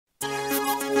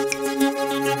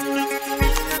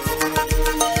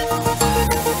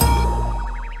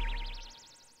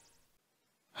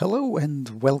Hello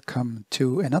and welcome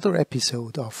to another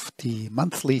episode of the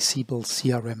monthly Siebel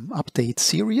CRM update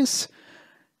series.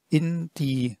 In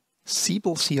the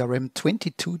Siebel CRM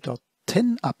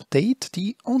 22.10 update,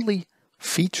 the only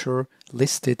feature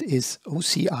listed is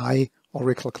OCI,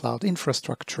 Oracle Cloud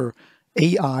Infrastructure,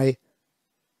 AI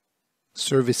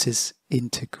Services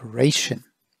Integration.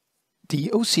 The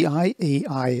OCI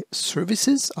AI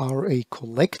services are a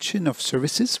collection of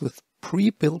services with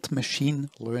pre-built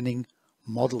machine learning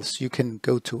models. You can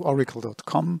go to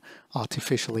oracle.com,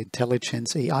 Artificial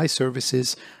Intelligence AI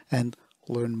Services, and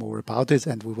learn more about it.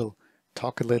 And we will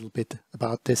talk a little bit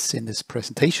about this in this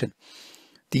presentation.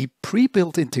 The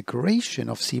pre-built integration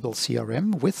of Siebel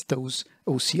CRM with those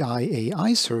OCI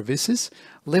AI services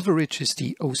leverages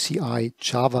the OCI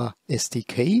Java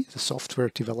SDK, the software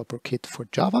developer kit for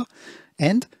Java,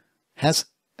 and has,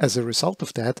 as a result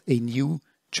of that, a new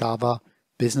Java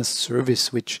business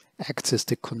service which acts as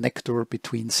the connector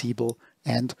between Siebel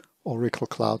and Oracle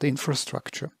Cloud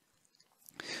Infrastructure.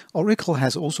 Oracle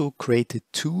has also created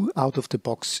two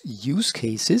out-of-the-box use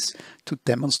cases to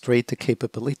demonstrate the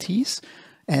capabilities,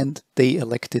 and they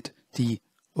elected the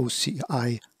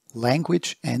OCI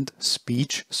language and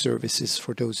speech services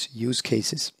for those use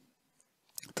cases.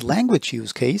 The language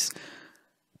use case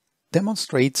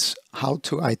demonstrates how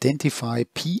to identify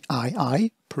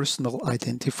PII, personal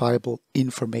identifiable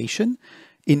information,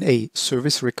 in a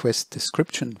service request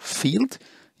description field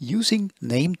using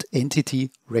named entity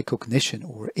recognition,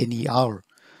 or NER.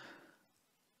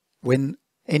 When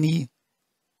any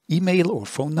email or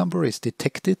phone number is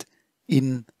detected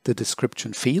in the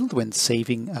description field when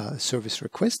saving a service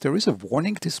request, there is a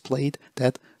warning displayed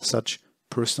that such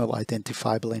personal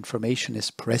identifiable information is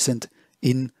present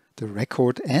in the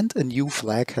record, and a new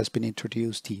flag has been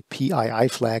introduced, the PII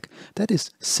flag, that is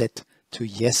set to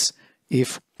yes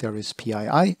if there is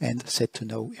PII and set to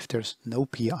no if there's no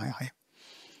PII.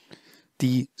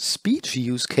 The speech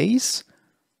use case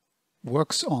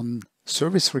works on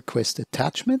service request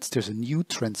attachments. There's a new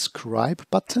transcribe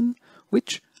button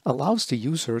which allows the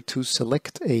user to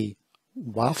select a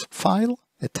WAV file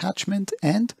attachment,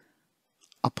 and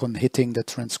upon hitting the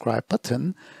transcribe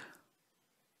button,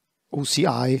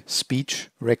 OCI speech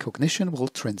recognition will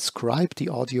transcribe the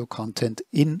audio content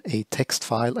in a text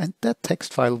file, and that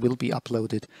text file will be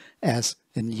uploaded as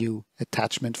a new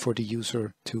attachment for the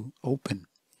user to open.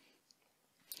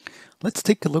 Let's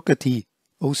take a look at the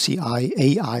OCI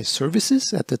AI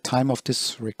services. At the time of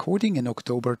this recording in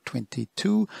October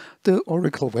 22, the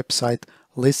Oracle website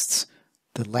lists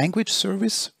the language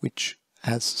service, which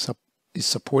is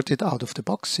supported out of the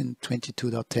box in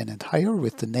 22.10 and higher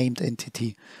with the named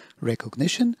entity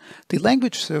recognition. The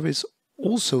language service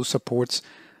also supports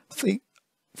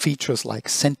features like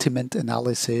sentiment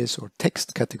analysis or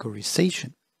text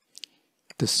categorization.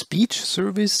 The speech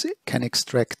service can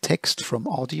extract text from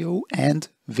audio and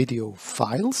video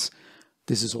files.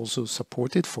 This is also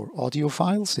supported for audio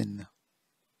files in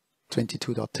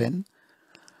 22.10.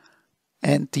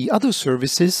 And the other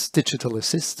services, digital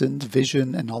assistant,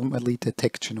 vision, anomaly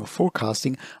detection or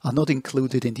forecasting, are not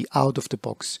included in the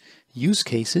out-of-the-box use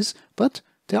cases, but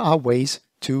there are ways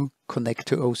to connect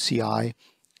to OCI,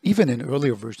 even in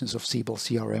earlier versions of Siebel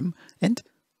CRM, and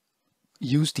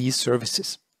use these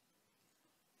services.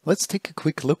 Let's take a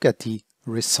quick look at the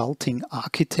resulting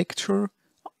architecture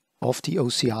of the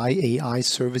OCI AI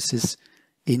services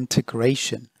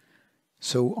integration.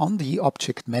 So on the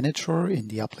object manager in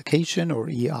the application or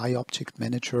AI object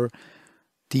manager,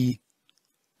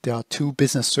 there are two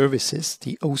business services,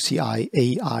 the OCI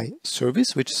AI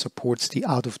service, which supports the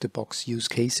out-of-the-box use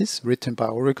cases written by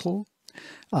Oracle,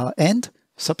 and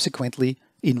subsequently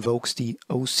invokes the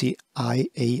OCI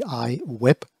AI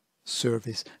web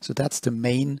service. So that's the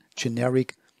main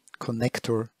generic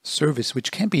connector service,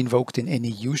 which can be invoked in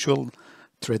any usual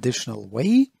traditional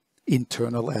way,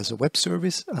 internal as a web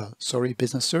service,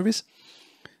 business service,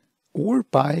 or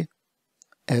by,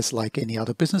 as like any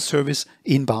other business service,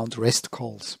 inbound REST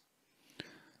calls.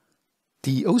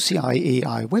 The OCI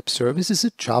AI web service is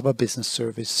a Java business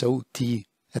service, so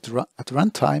at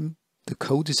runtime, the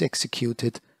code is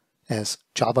executed as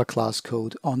Java class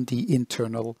code on the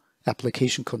internal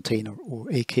application container,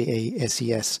 or aka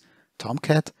SES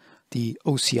Tomcat. The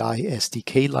OCI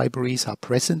SDK libraries are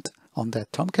present on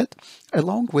that Tomcat,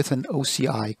 along with an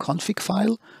OCI config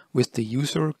file with the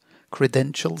user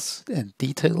credentials and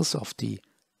details of the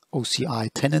OCI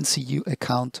tenancy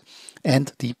account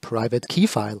and the private key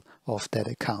file of that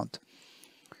account.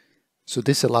 So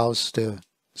this allows the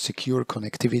secure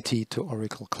connectivity to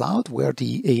Oracle Cloud, where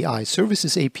the AI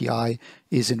Services API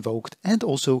is invoked, and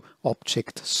also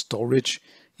object storage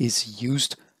is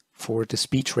used for the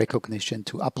speech recognition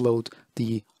to upload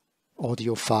the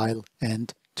audio file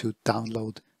and to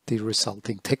download the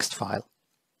resulting text file.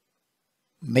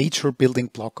 Major building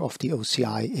block of the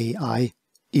OCI AI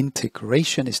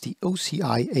integration is the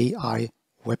OCI AI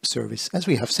web service. As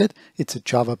we have said, it's a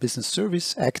Java business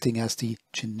service acting as the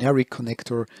generic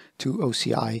connector to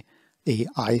OCI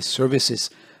AI services,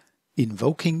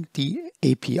 invoking the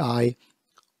API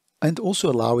and also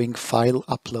allowing file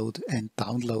upload and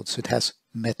download. So it has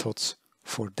methods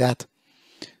for that.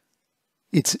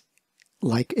 It's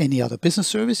like any other business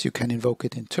service. You can invoke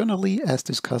it internally, as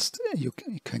discussed. You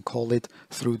can call it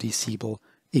through the Siebel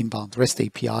inbound REST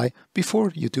API.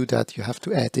 Before you do that, you have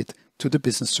to add it to the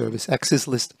business service access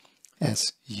list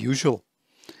as usual.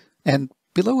 And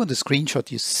below on the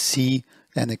screenshot, you see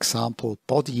an example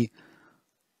body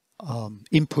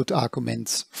input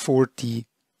arguments for the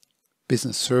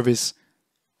business service,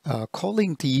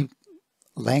 calling the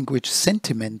language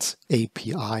sentiments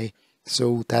API.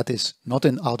 So that is not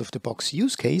an out-of-the-box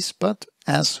use case, but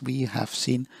as we have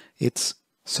seen, it's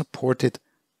supported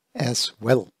as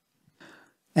well.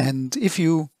 And if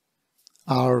you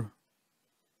are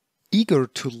eager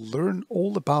to learn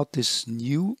all about this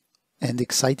new and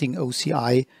exciting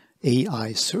OCI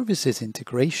AI services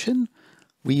integration,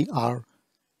 we are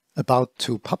about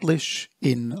to publish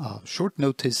in short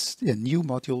notice a new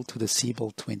module to the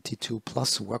Siebel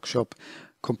 22+ workshop,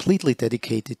 completely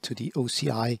dedicated to the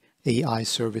OCI AI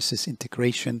services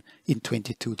integration in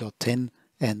 22.10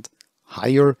 and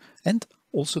higher, and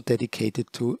also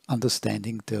dedicated to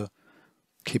understanding the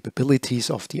capabilities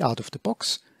of the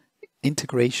out-of-the-box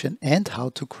integration and how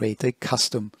to create a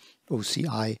custom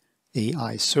OCI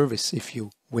AI service if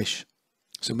you wish.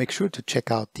 So make sure to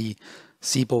check out the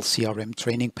Siebel CRM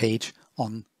training page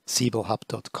on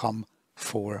siebelhub.com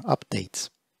for updates.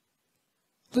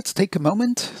 Let's take a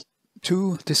moment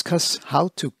to discuss how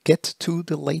to get to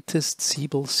the latest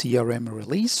Siebel CRM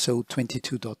release. So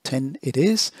 22.10 it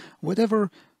is.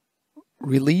 Whatever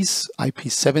release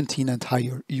IP17 and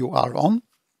higher you are on,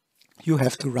 you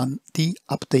have to run the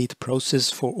update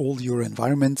process for all your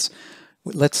environments.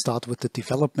 Let's start with the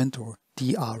development or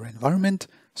DR environment.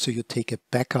 So you take a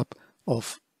backup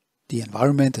of the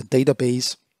environment and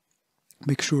database,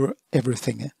 make sure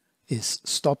everything is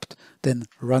stopped, then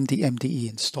run the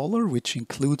MDE installer, which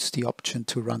includes the option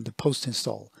to run the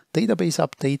post-install database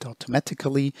update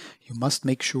automatically. You must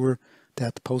make sure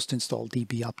that post-install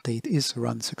DB update is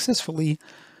run successfully.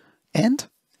 And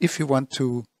if you want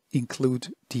to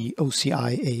include the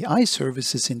OCI AI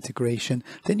services integration,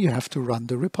 then you have to run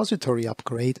the repository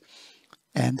upgrade,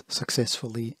 and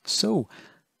successfully so.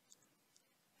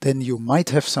 Then you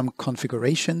might have some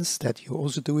configurations that you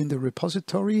also do in the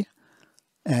repository,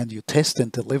 and you test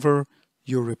and deliver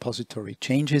your repository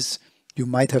changes. You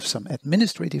might have some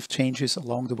administrative changes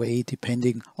along the way,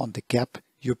 depending on the gap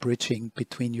you're bridging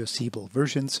between your Siebel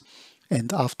versions.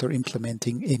 And after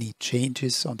implementing any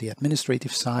changes on the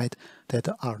administrative side that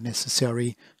are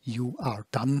necessary, you are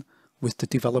done with the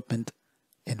development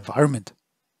environment.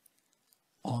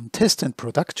 On test and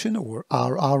production or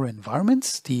RR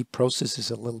environments, the process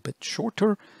is a little bit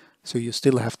shorter. So you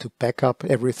still have to back up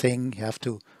everything. You have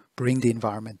to bring the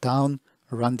environment down,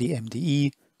 run the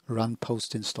MDE, run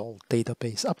post-install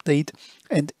database update.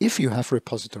 And if you have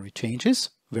repository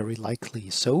changes, very likely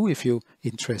so, if you're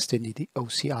interested in the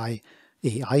OCI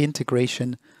AI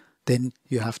integration, then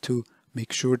you have to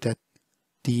make sure that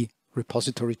the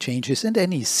repository changes and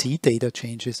any C data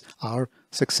changes are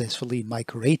successfully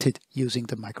migrated using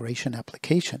the migration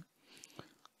application.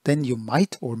 Then you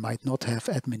might or might not have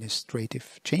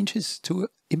administrative changes to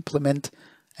implement,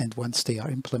 and once they are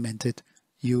implemented,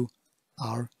 you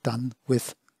are done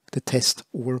with the test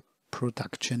or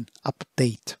production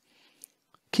update.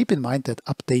 Keep in mind that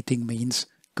updating means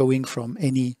going from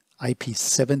any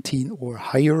IP17 or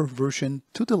higher version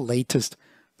to the latest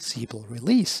Siebel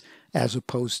release, as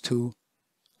opposed to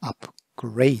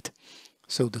upgrade.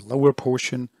 So the lower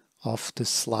portion of the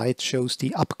slide shows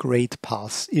the upgrade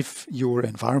paths if your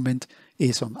environment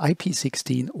is on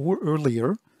IP16 or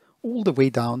earlier, all the way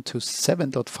down to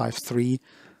 7.53.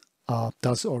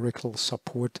 Does Oracle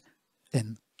support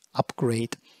an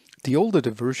upgrade? The older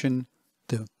the version,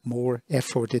 the more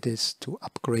effort it is to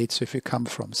upgrade. So if you come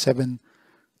from 7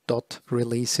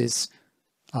 releases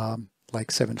like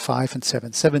 7.5 and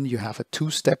 7.7, you have a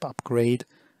 2-step upgrade.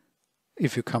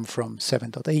 If you come from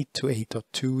 7.8 to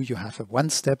 8.2, you have a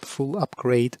 1-step full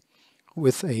upgrade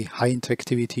with a high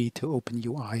interactivity to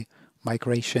OpenUI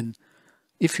migration.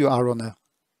 If you are on a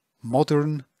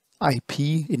modern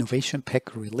IP Innovation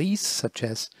Pack release, such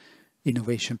as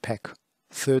Innovation Pack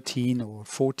 13 or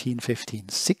 14, 15,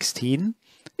 16,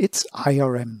 it's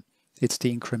IRM It's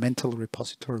the incremental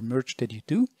repository merge that you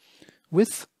do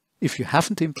with, if you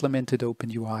haven't implemented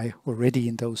OpenUI already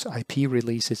in those IP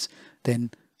releases,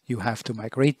 then you have to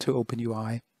migrate to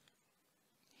OpenUI.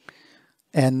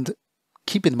 And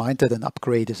keep in mind that an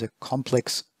upgrade is a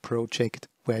complex project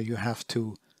where you have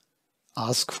to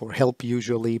ask for help,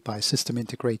 usually by system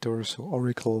integrators or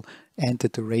Oracle, and the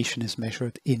duration is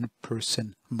measured in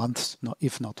person months,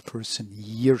 if not person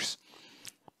years,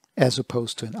 as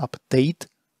opposed to an update.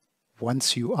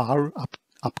 Once you are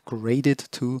upgraded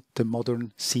to the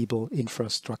modern Siebel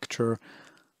infrastructure,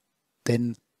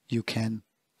 then you can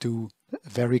do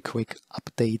very quick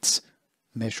updates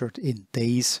measured in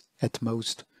days at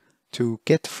most to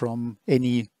get from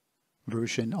any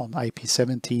version on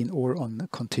IP17 or on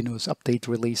continuous update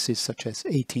releases such as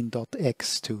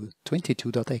 18.x to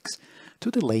 22.x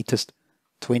to the latest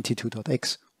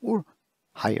 22.x or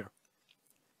higher.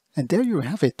 And there you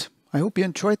have it. I hope you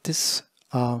enjoyed this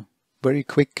very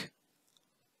quick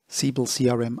Siebel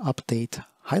CRM update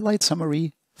highlight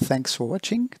summary. Thanks for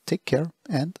watching. Take care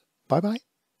and bye-bye.